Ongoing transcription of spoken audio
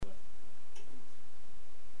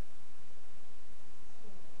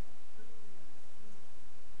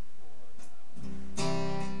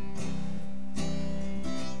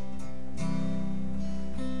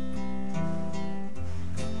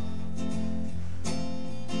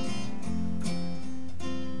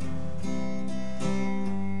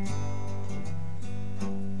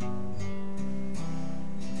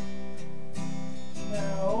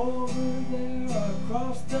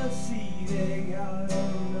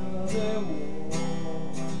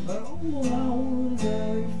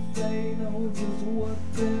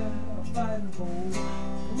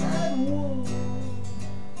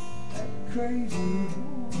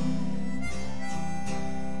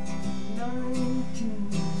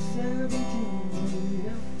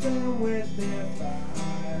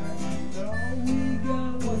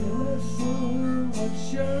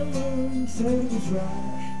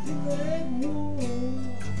right in that war,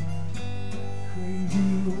 crazy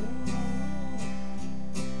war.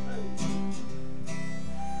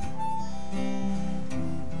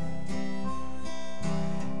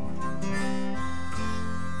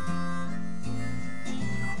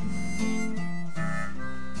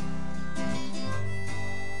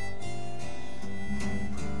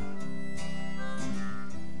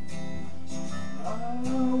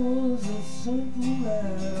 Simple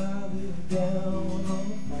lad lived down on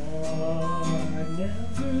the farm. I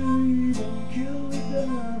never even killed it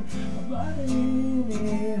down about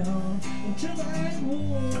any harm until that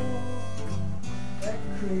war, that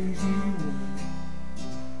crazy war.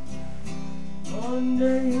 One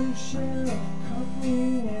day a sheriff caught me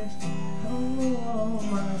and come along,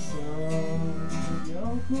 my son. Your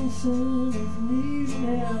uncle son is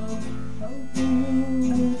needing help, helping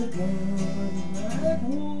with a gun. That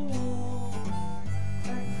war,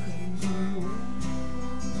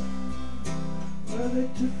 well, they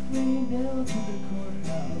took me down to the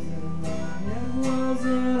courthouse and my head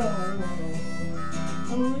wasn't all.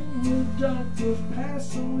 When the doctors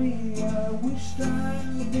passed away, I wished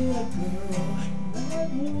I'd been a girl. That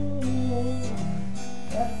war,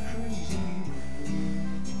 that crazy war.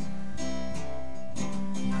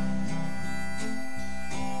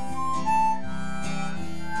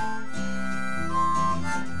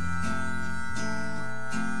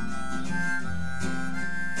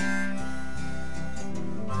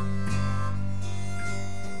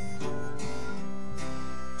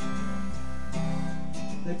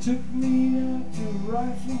 They took me out to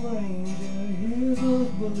rifle range and hear those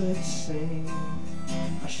bullets sing.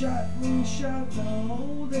 I shot and shot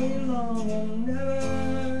all day long and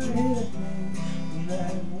never hit a thing.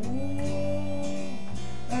 That war,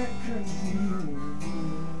 that crazy war.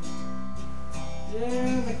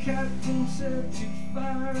 Yeah, the captain said to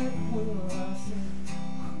fire at will. I said,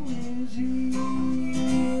 who is he?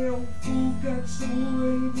 Old fool got so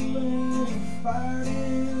raving man, he fired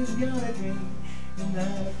his gun at me. And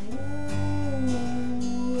that war,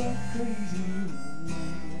 that crazy war.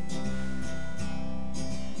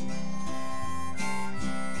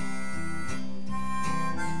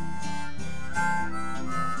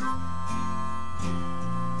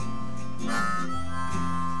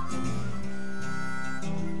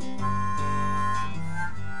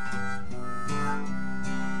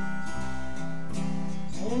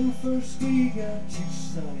 When first we got to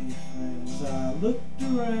sunny friends, I looked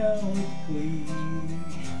around with glee.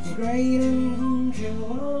 The great and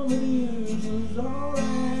kilometers was all that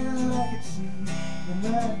I could see. In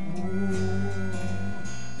that war,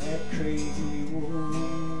 that crazy war.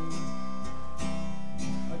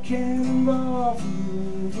 A cannonball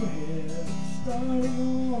flew overhead, started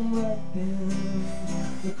on right then.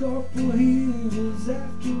 The corporal, he was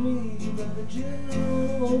after me, but the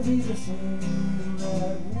general beat us in.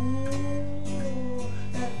 That war,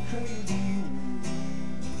 that crazy war.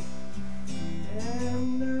 And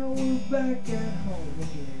now we're back at home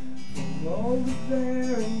again, from over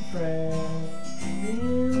there in France. The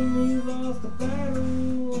enemy lost the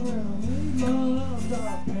battle, and we lost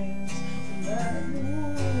our pants. And that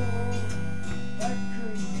war, that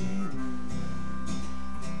crazy war.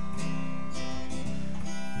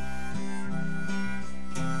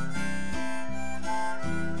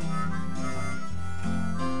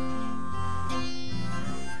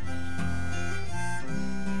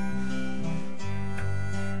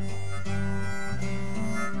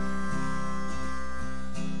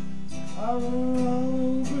 I run all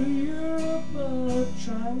over Europe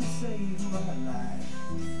trying to save my life.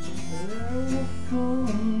 There will come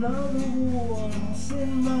another war, and I'll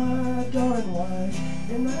send my darling wife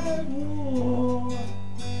in that war.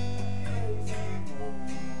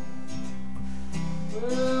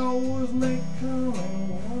 Well, wars may come and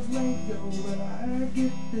wars may go, but I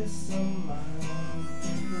get this on mine.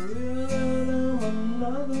 Well, I'm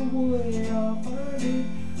another way, I'll find it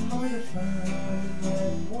hard to find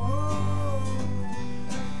that war,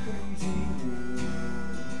 that crazy war.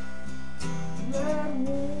 That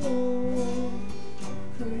war,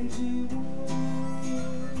 crazy war.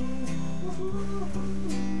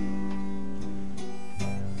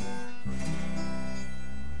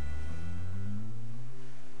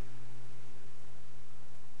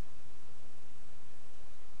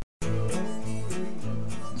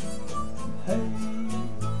 Hey.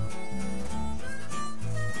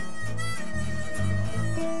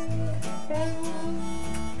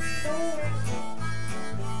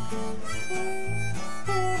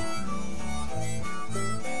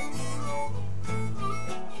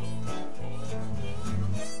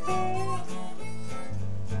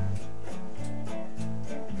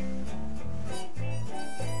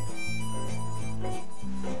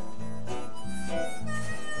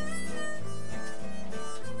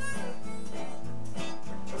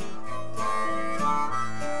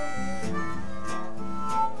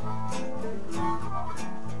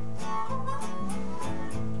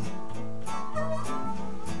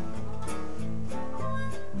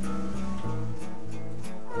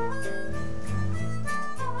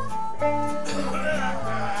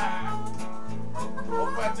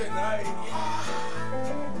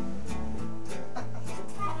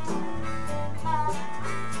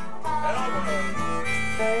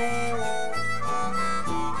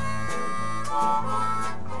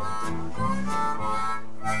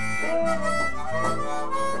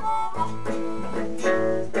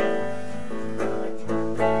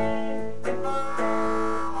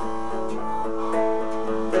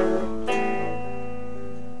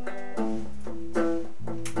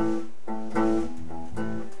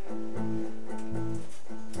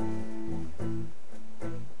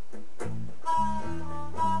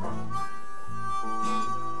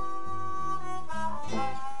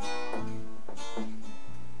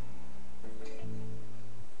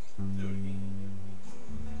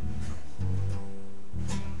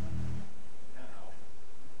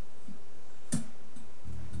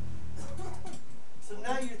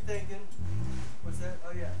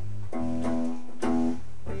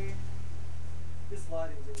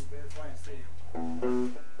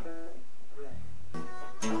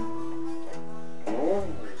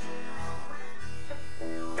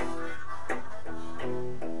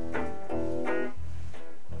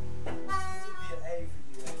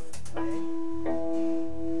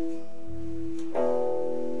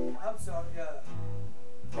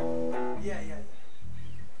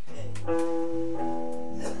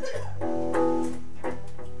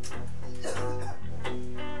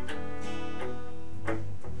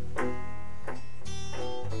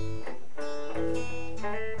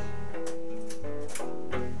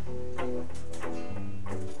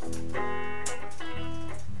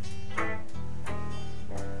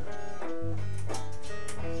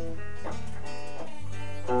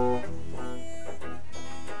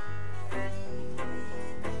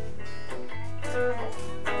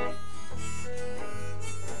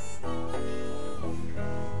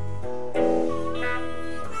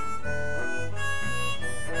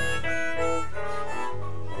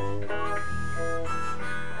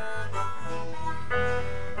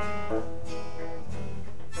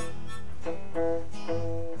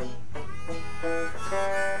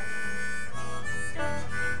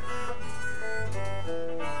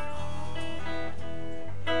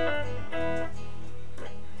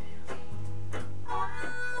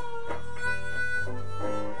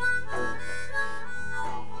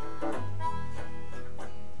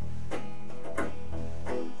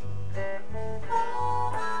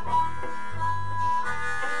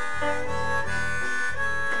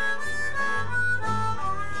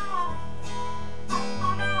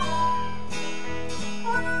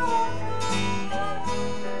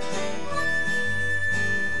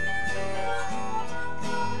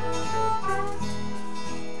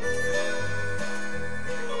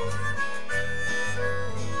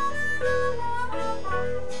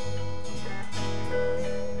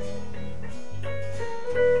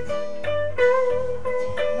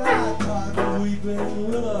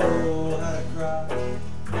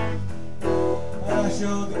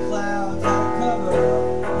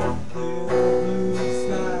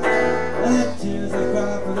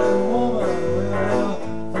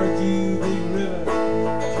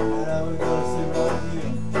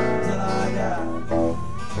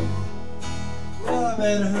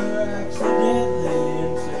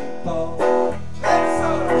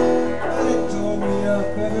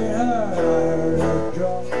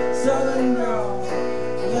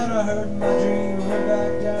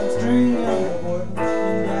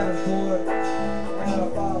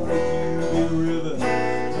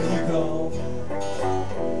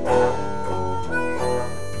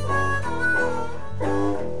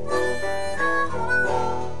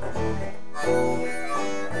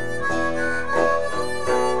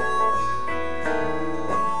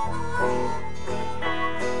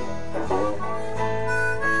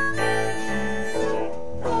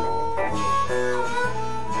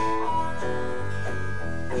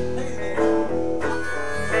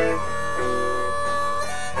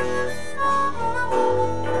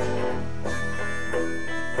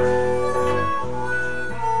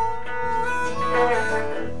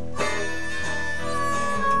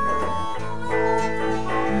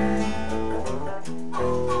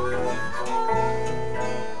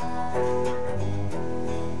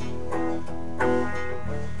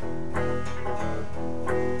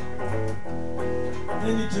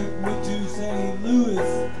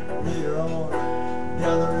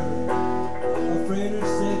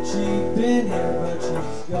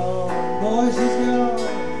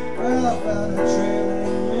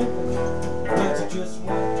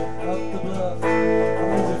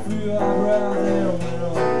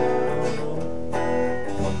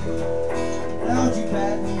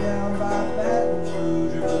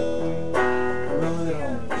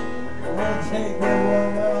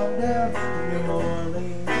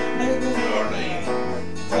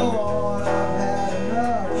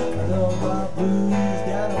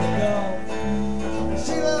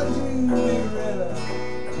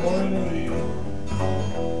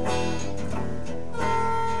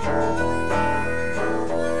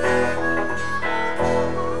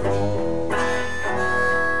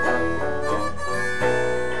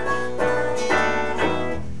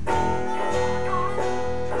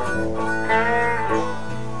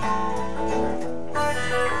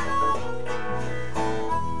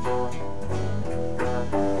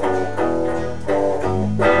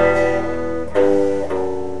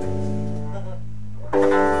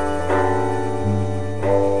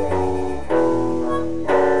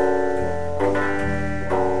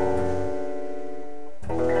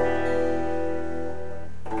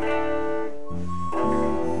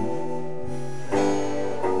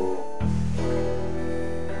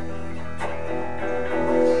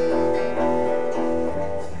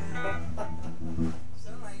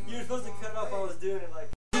 doing it like.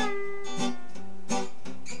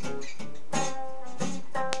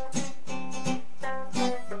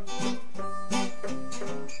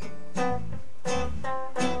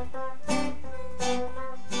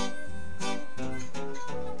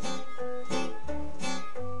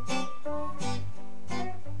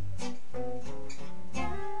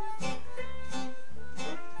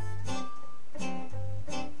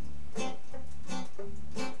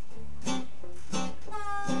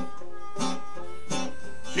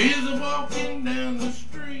 She's walking down the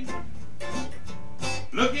street,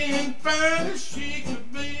 looking fine as she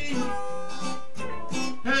could be.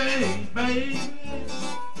 Hey, baby.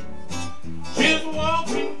 She's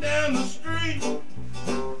walking down the street,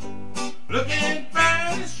 looking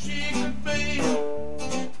fine as she could be.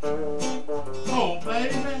 Oh,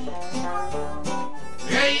 baby.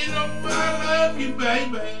 Yeah, you know I love you,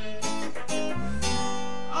 baby.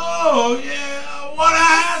 Oh, yeah, what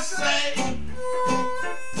I say.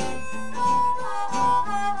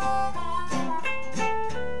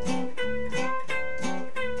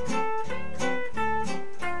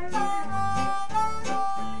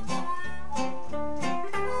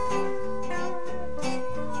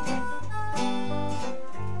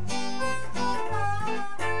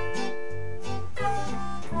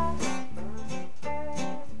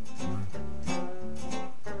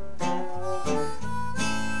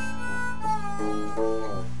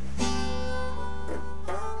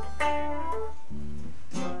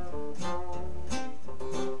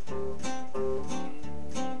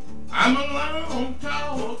 I'm a long,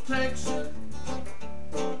 tall Texan,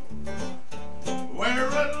 wear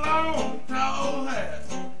a long, tall hat.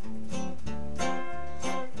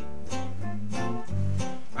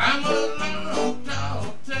 I'm a long, tall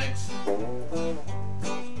Texan,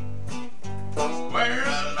 wear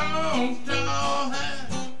a long, tall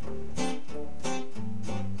hat.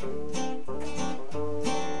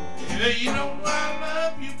 Yeah, you know I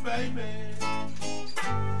love you, baby.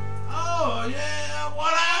 Oh yeah,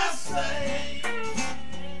 what I say.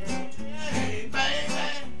 Hey, baby,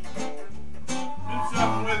 do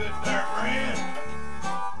something with it there, friend.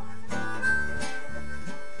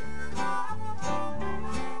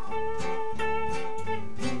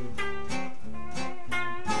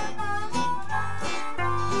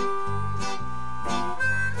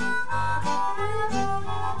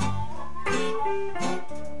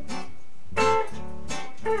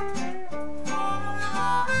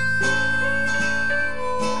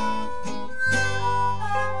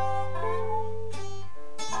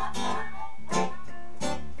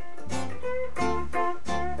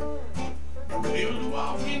 He was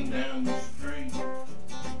walking down the street,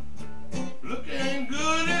 looking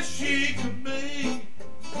good as she could be.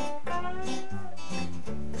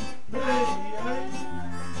 Hey, hey,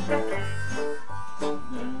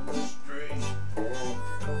 down the street,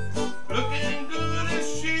 looking good as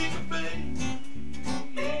she could be.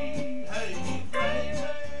 Hey, baby,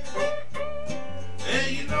 hey,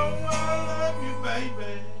 you know I love you,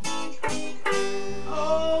 baby.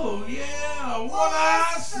 Oh yeah, what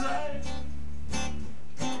I say.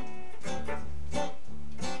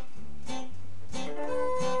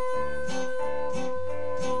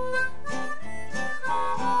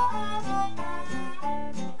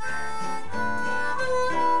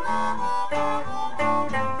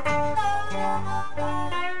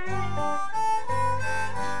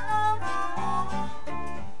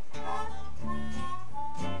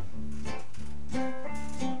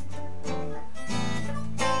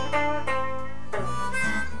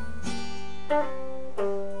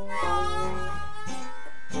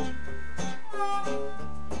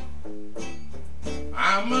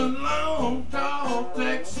 I'm a long, tall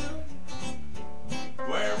Texan,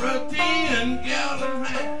 wear a 10-gallon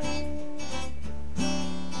hat.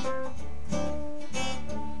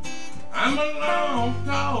 I'm a long,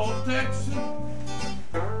 tall Texan,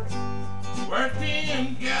 wear a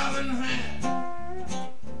 10-gallon hat.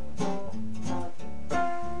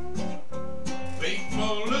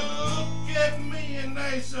 People look at me and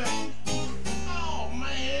they say, oh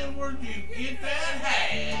man, where'd you get that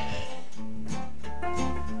hat?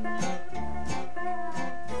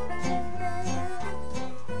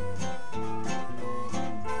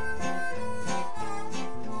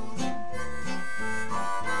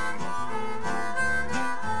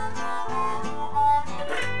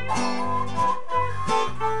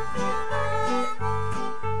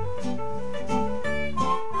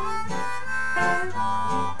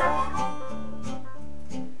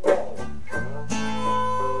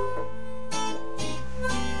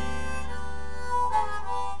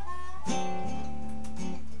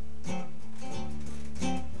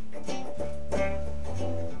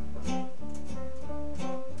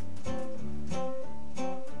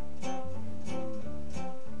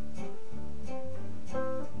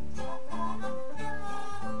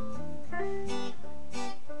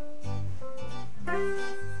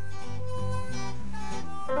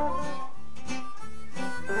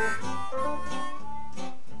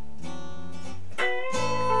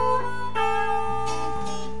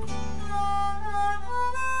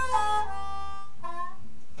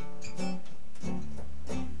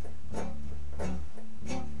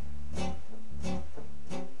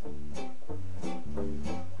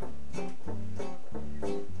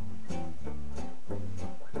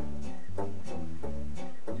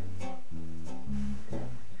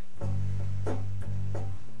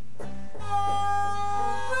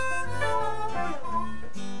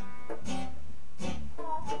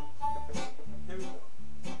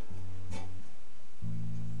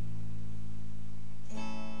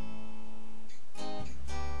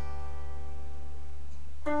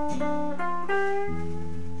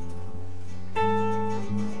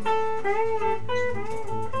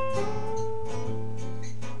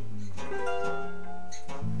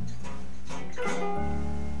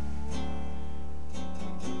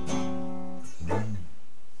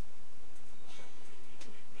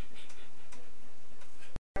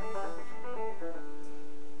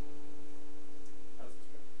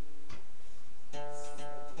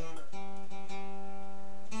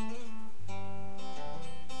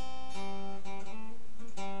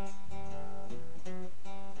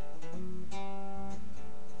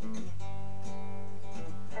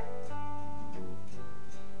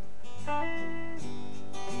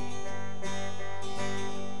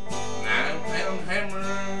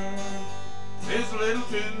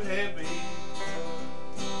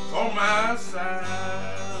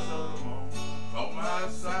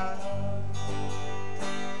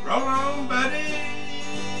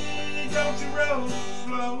 don't you roll so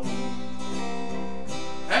slow?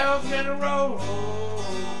 How can I roll?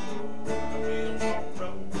 The wheels won't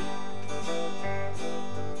roll.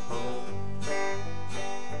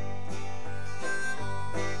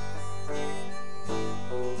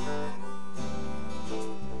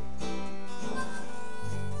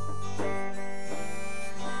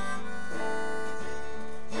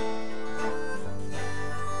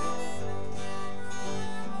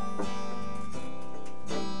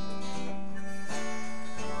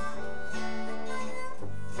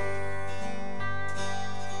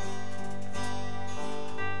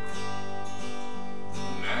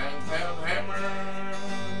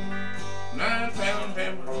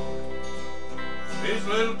 It's a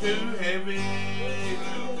little too heavy,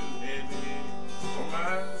 for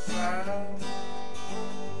my side.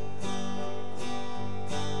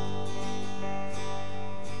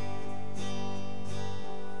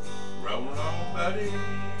 Roll on, buddy,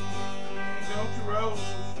 don't you roll so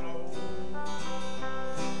slow.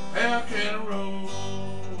 How can I roll?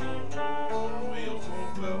 The wheels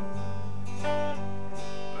won't go. I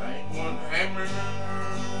ain't one hammer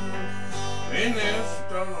in this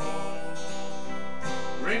stone.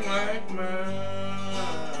 Ring like mine,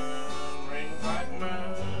 ring like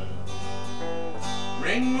mine,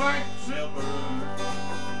 ring like silver,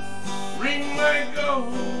 ring like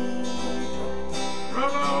gold.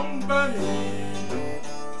 Roll on, buddy.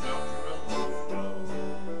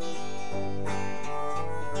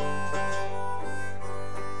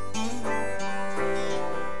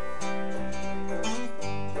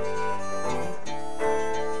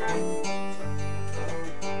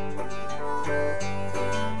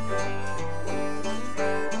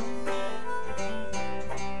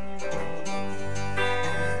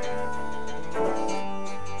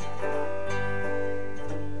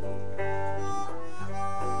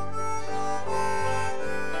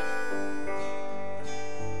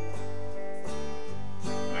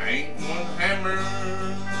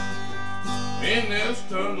 In this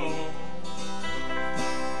tunnel,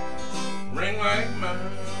 ring like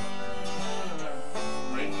mine,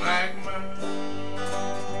 ring like mine.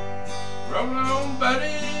 Roll on,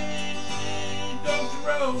 buddy, don't you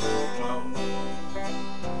roll so slow.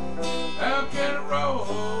 How can I roll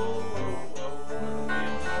when the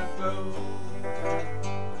wheels don't go?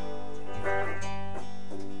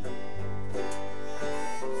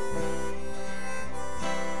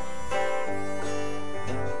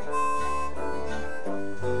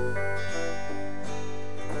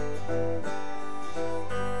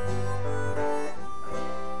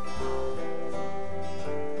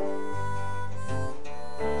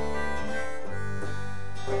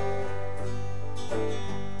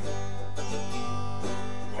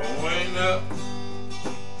 Up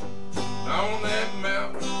on that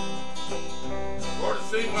mountain for to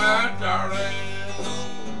see my darling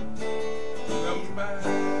come back.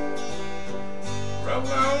 Roll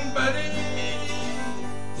on, buddy,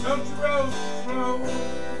 don't you roll so slow.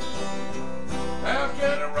 How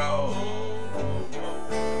can I roll?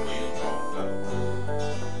 Wheels won't go.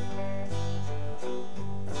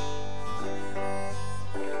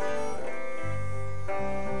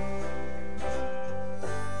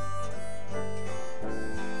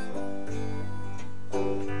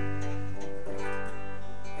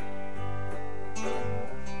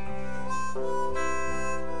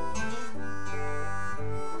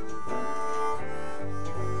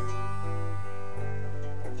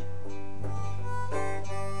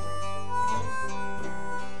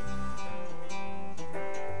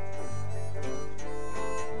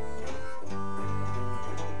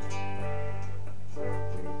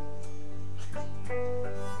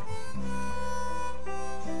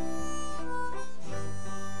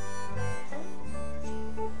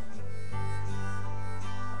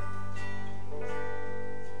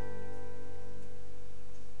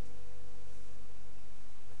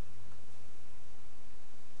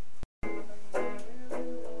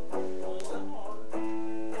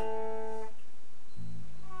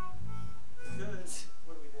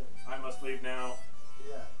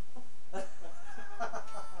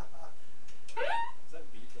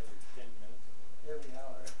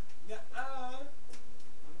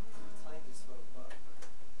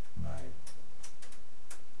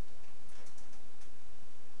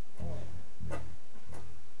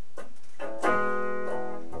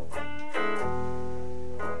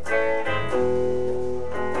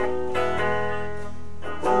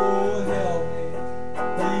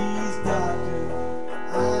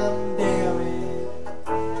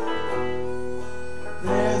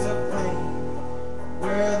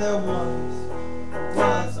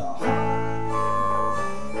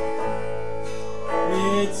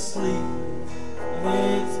 it's sleeping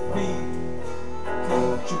and it's beating.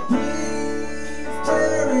 Can't you please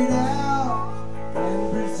tear it out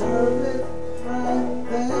and preserve it right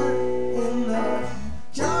there in the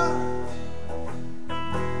jar?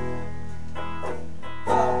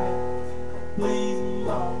 Please,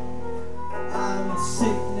 Mom, I'm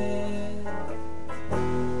sickening,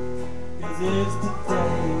 'cause it's the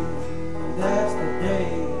day, that's the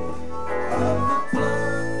day of the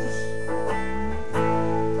plunge.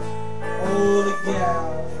 Oh, the gal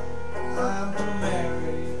I'm to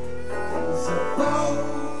marry, suppose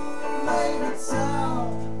make it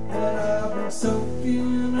sound that I've been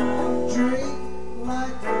soaking a drink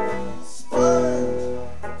like a sponge.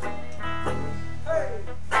 Hey!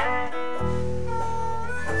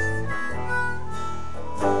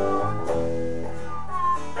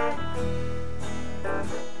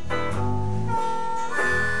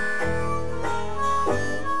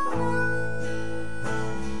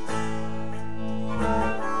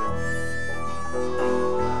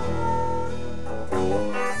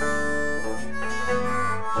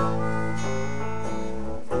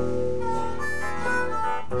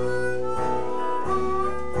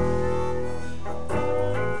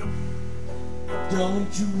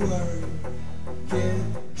 Don't you worry, get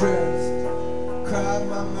dressed, cried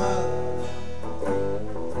my mother,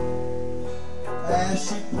 as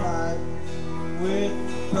she plied me with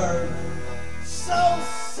burden so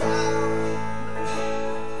sour.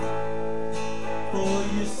 Pull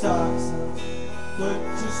your socks up, put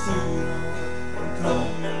your suit on, and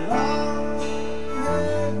comb your long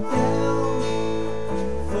hair down,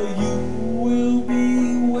 for you will be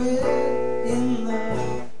wet in the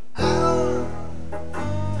hour.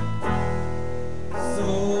 So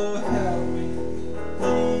help me,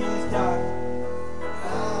 please, doctor,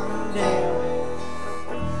 I'm damned.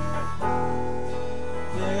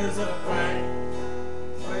 There's a pain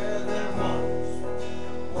where there once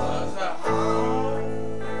was a heart.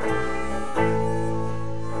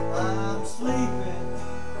 I'm sleeping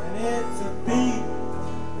and it's a beat.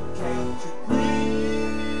 Can't you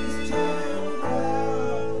please turn it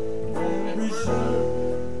out and preserve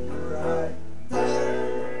it right there,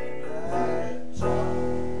 that jar?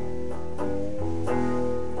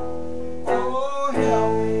 Oh,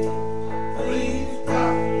 help me, please,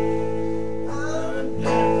 doctor, I'm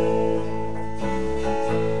damned.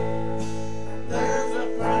 There's a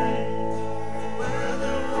pain where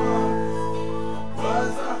there once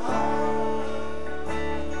was a heart.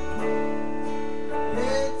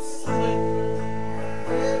 It's sleeping,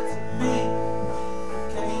 it's me.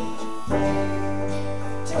 Can't you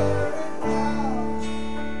please tear it out,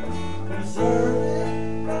 preserve it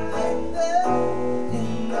right there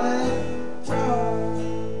in that jar?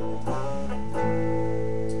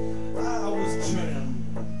 I was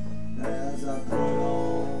trimmed as I put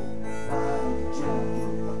on my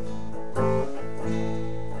jacket,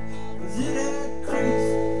 'cause it had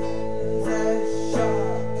creases as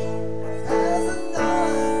sharp as a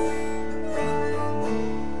knife.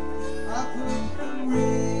 I put the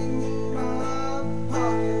ring in my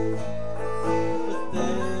pocket, but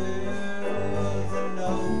there was a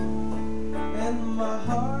note, and my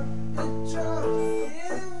heart it dropped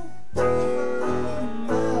into my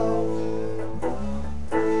mouth.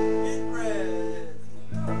 It read,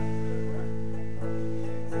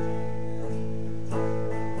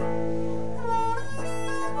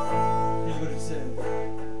 here's what it said: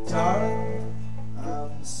 Darling,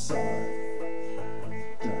 I'm sorry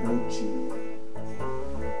to hurt you,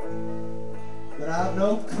 but I've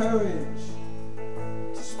no courage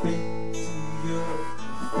to speak to your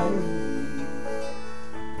face.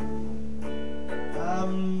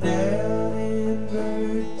 I'm down in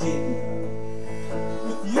Virginia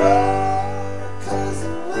with your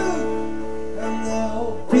cousin Luke, and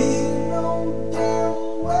there'll be no damn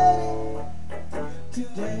wedding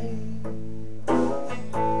today.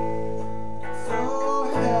 So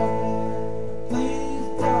help me, please,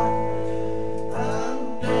 doctor, I'm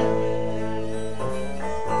damned.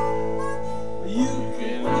 You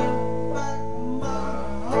can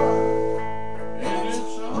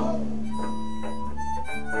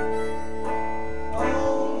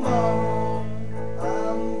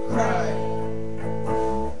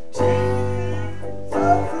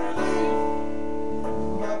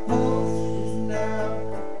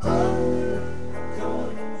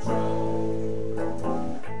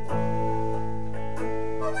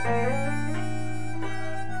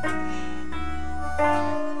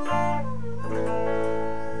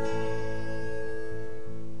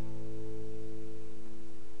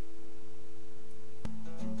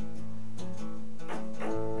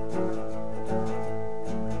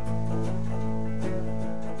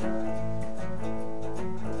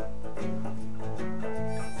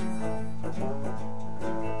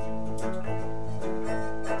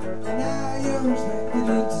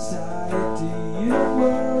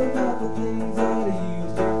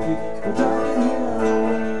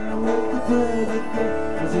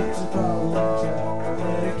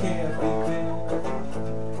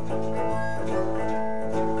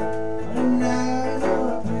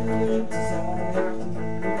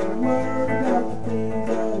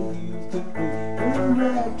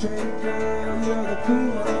trade girl, you're the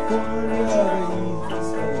cool and corn, you're the easy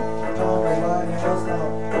state. On the White House now.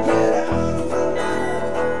 Get out of my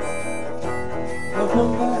life. Don't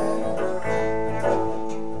come back.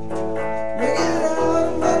 You get out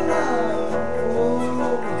of my life. Oh,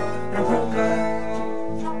 don't come back.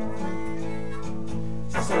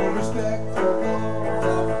 So respectable.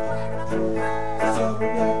 So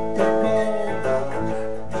respectable.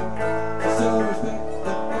 So respectable.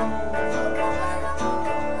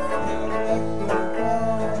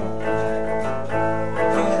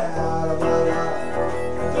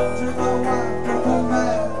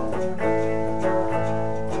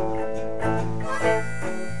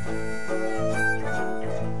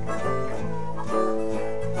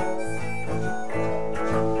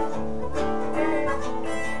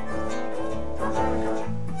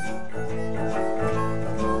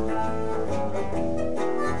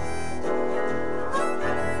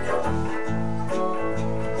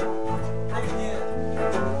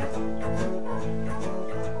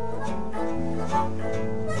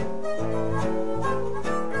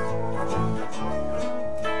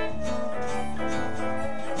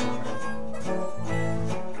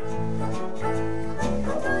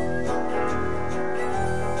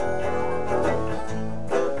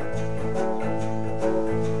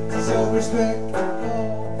 So respectable,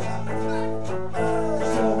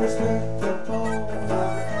 so respectable,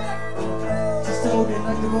 just holding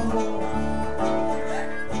like the rumble.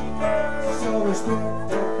 So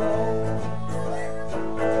respectable,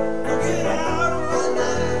 get out of my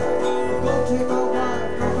life, go take my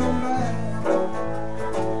wife, don't come back.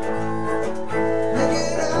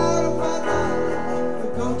 Get out of my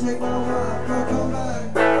life, go take my wife, don't come back.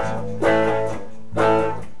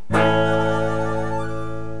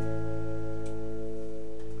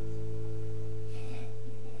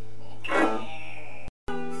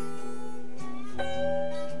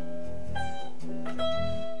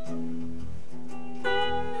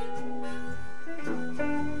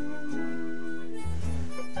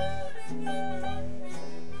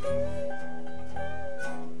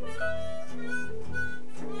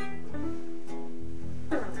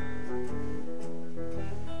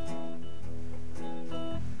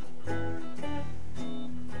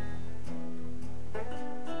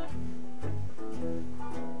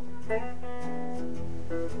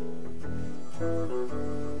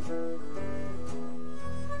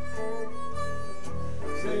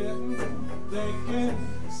 Sitting, thinking,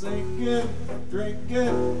 sinking,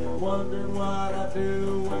 drinking, wondering what I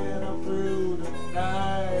do when I'm through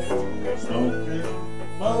tonight. Smoking,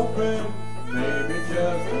 moping, maybe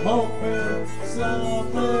just hoping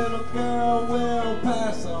some little girl will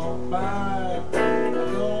pass on by. I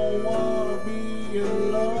don't wanna be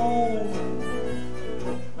alone,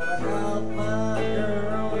 but I got my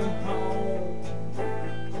girl at home.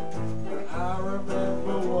 I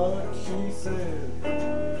remember what she said.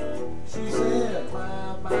 She said, my,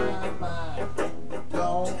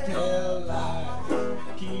 don't tell lies.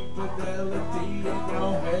 Keep fidelity in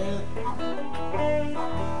your head. My,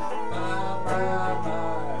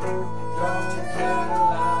 don't tell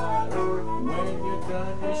lies. When you're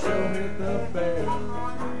done, you show hit the bed.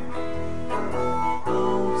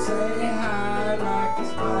 Don't say hi like a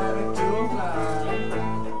spider to a fly.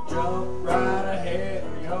 Jump right ahead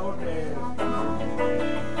and you're dead.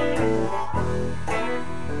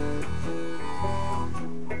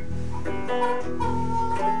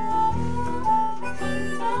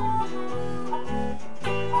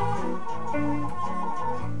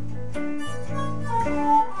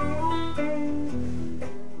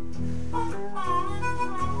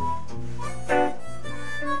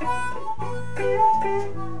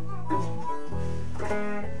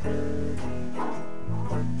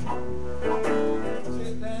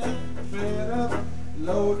 Sit down, fed up,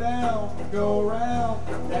 low down, go round,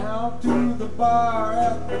 down to the bar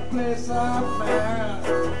at the place I'm at.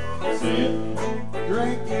 Sitting,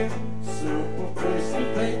 drinking, superficial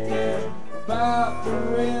thinking about the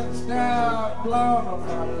rinsed out blonde on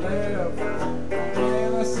my left.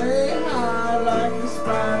 And I say hi like a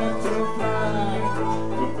spider to a fly,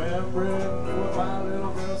 remembering what my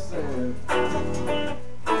little girl said.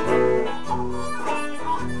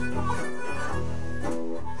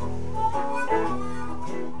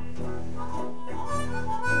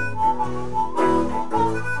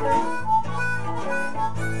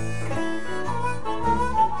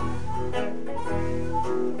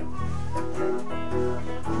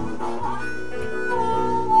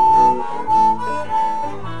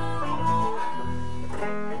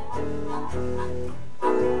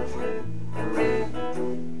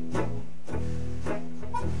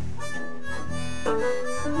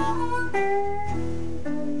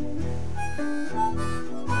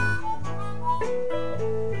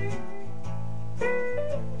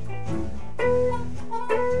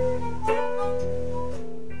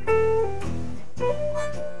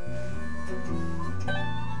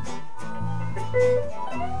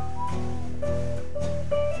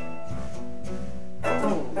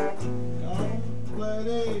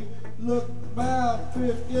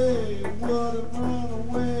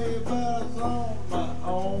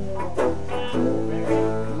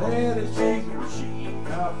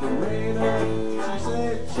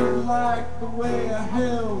 way I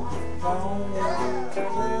held the phone.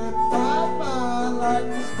 Said bye-bye like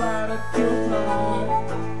the spider to a fly.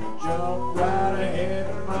 Jumped right ahead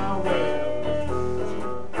of my web.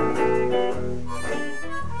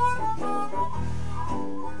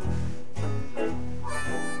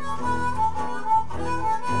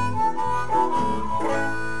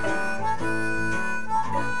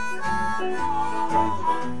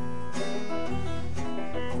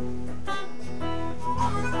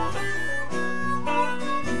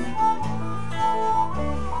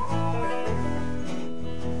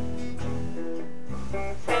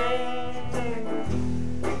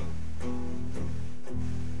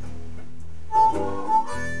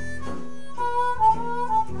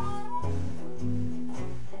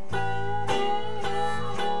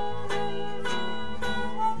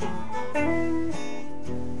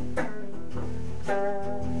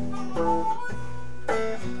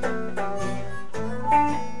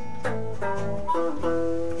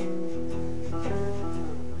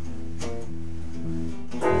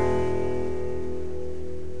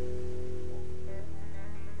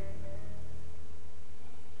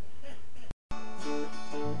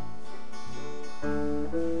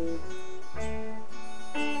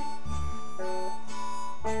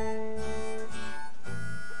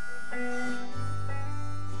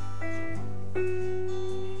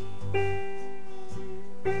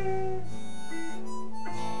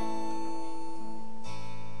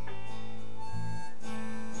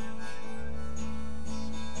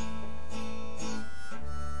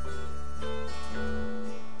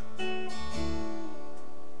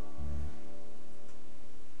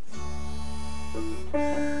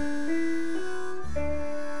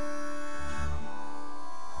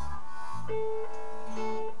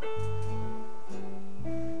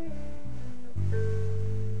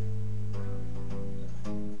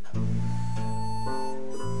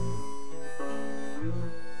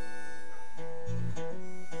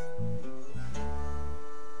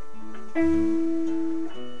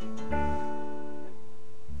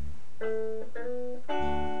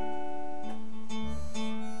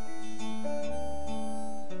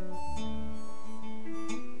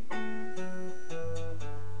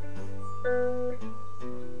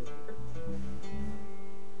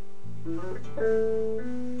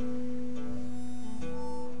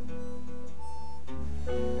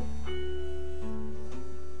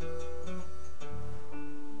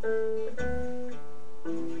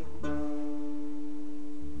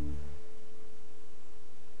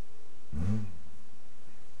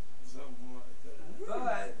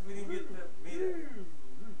 But we didn't get to meet it.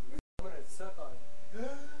 I'm gonna suck on it.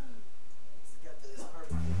 Let's get this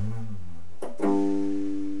perfect.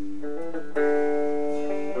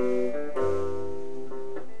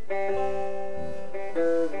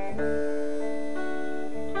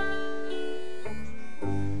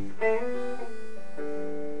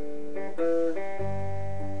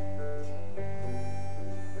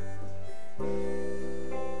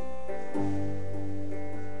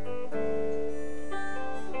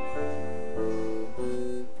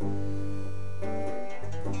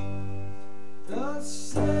 The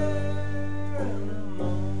ceremony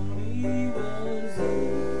was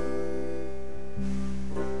over.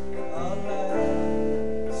 A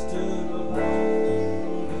lad stood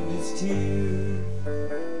alone in his tears,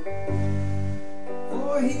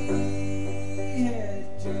 for he had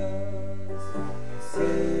just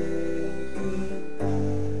said goodbye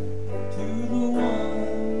to the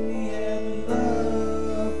one he had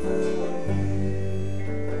loved for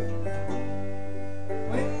years.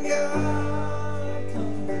 When God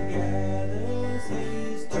comes and gathers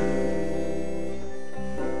his treasure,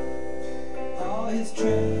 all his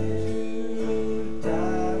treasure,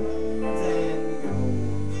 diamonds and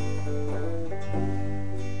gold,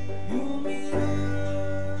 you'll meet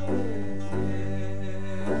up with him in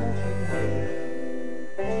heaven.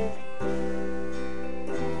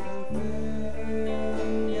 When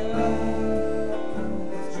God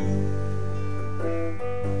comes true.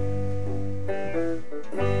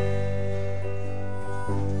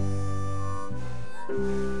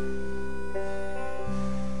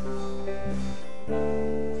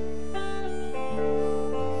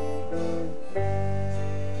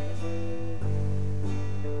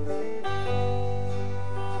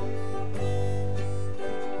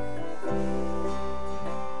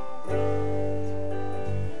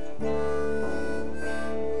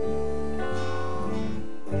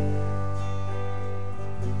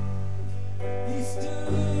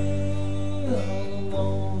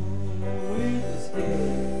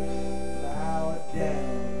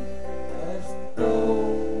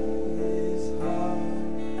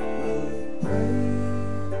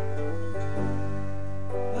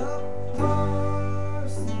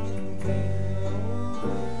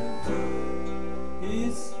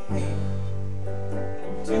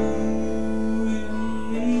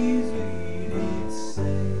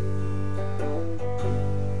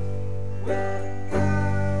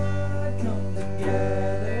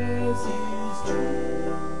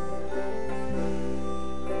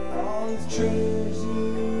 treasure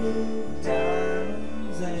of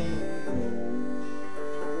diamonds and gold.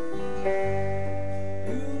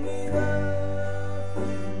 You meet up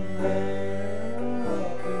in there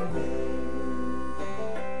up in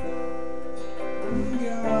heaven.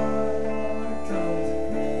 God comes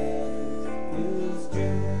and his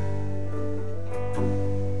dream.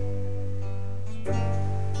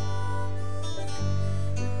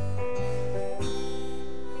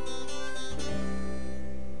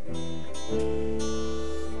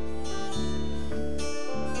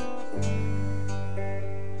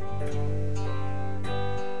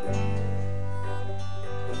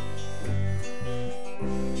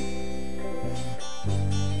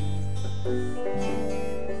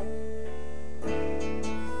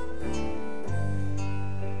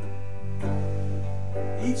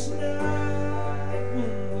 Each night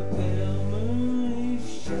when the pale moon is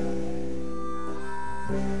shining,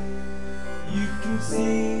 you can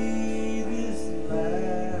see this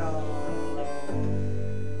lad all alone,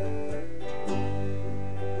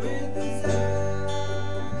 with his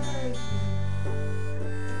eyes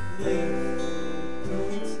lift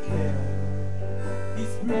towards heaven.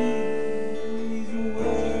 He's breathing these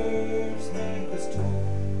words he was told.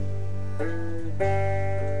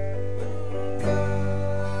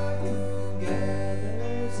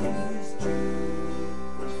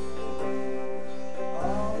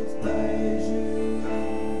 All his pleasure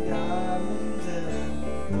and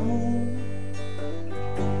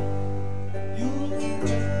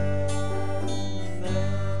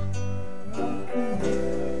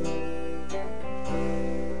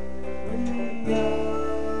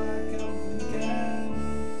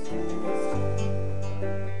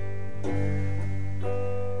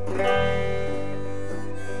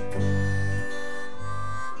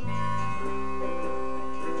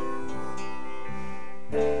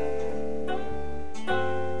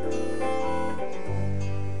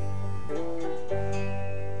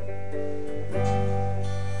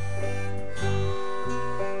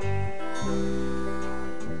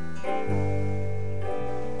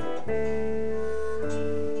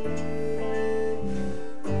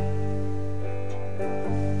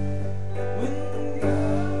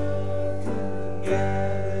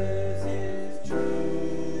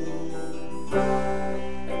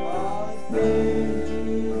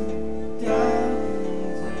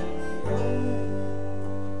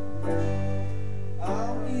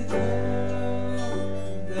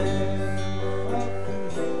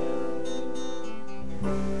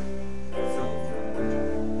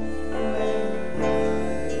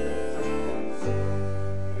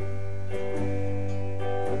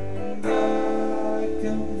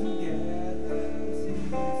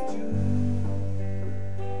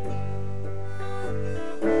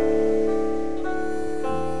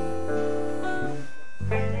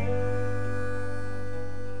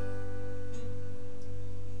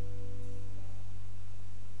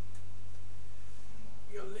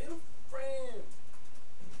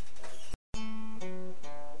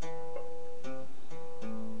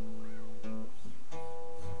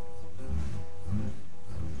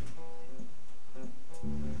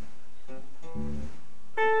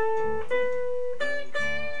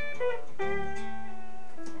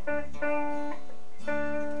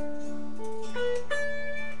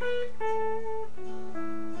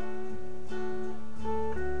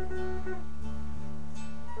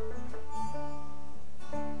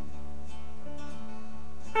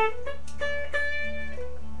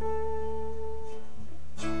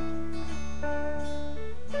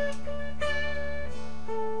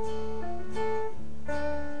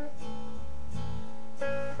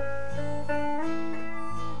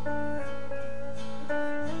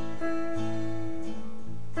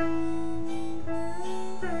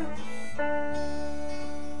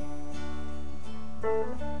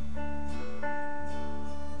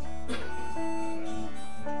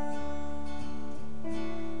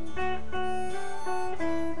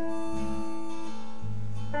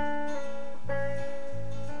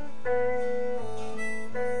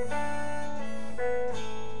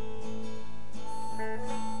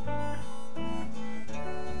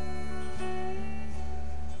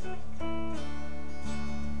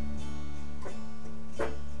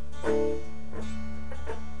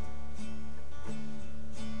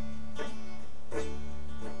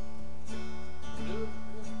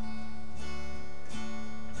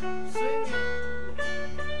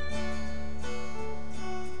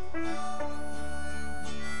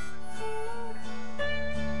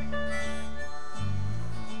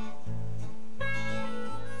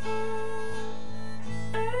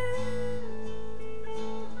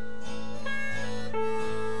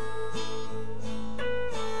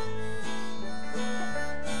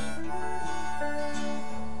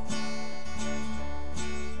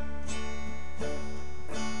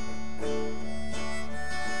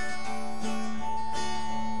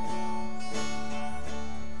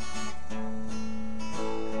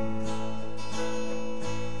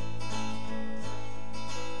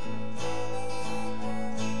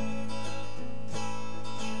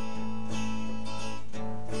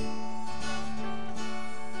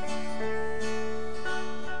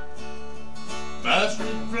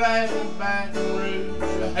back in Baton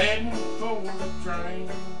Rouge, heading for the train,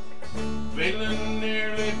 feeling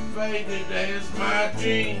nearly faded as my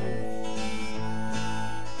jeans.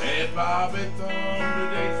 Hey, Bobby thumbed the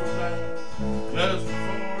diesel down just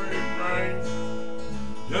before it rained.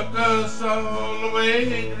 Took us all the way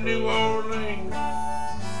to New Orleans.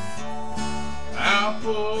 I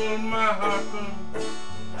pulled my harpoon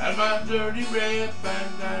and my dirty red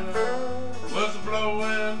bandana was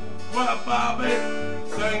blowing while Bobby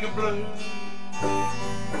sang a blues.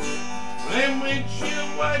 Then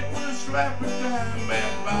windshield wipers slapping time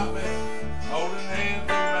and Bobby holding hands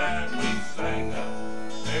in mine. We sang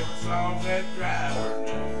every song that driver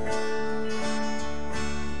knew.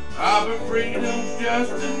 Bobby, freedom's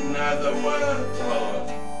just another word for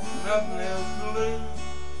nothing else to lose.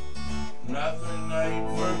 Nothing ain't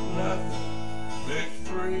worth nothing, it's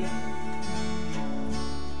free.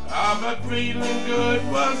 But feeling good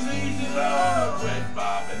was easy, Lord, when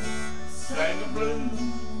Bobby sang the blues.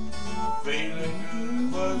 Feeling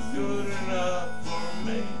good was good enough for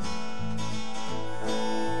me.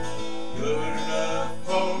 Good enough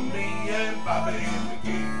for me and Bobby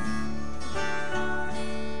McGee.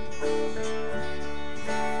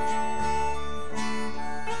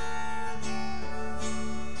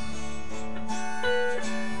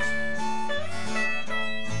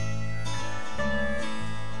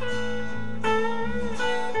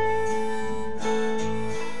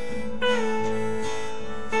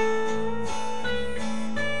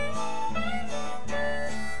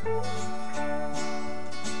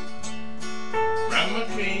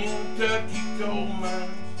 Kentucky coal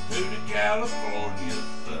mines to the California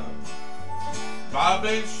sun,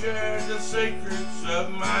 Bobby shared the secrets of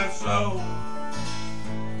my soul,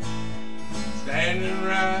 standing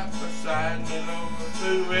right beside me, Lord,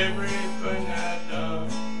 through everything I'd done.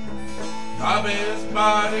 Bobby's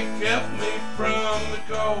body kept me from the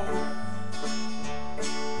cold,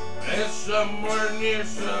 and somewhere near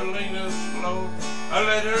Selena's floor I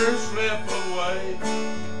let her slip away.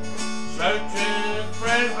 Searching for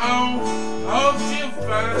at home, hope she'll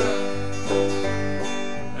find.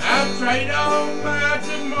 I'll trade all my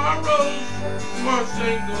tomorrows for a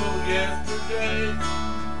single yesterday,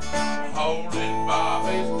 holding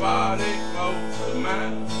Bobby's body close to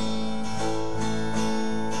mine.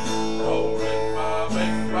 Holding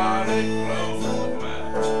Bobby's body close to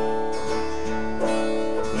mine.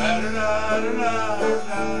 La da da da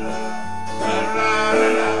da da da da da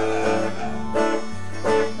da.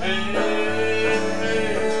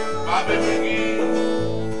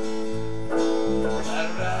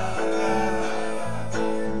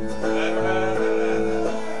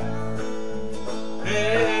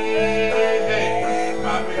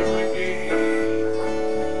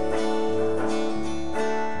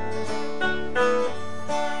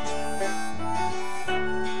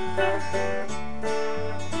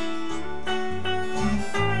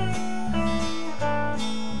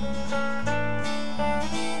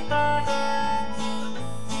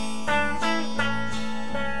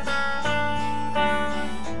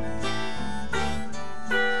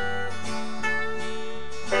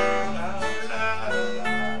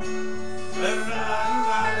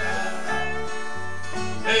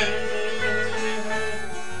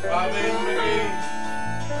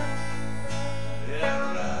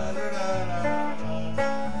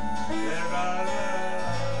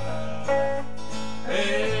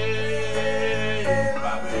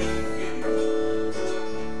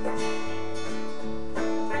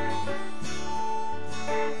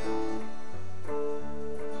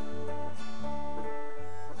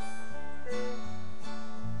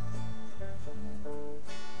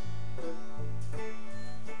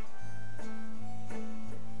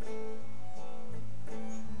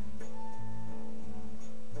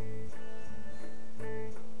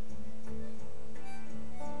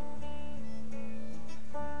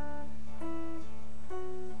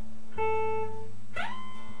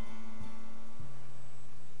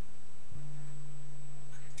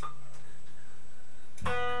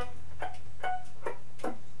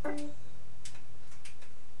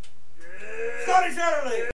 Scotty Saturday!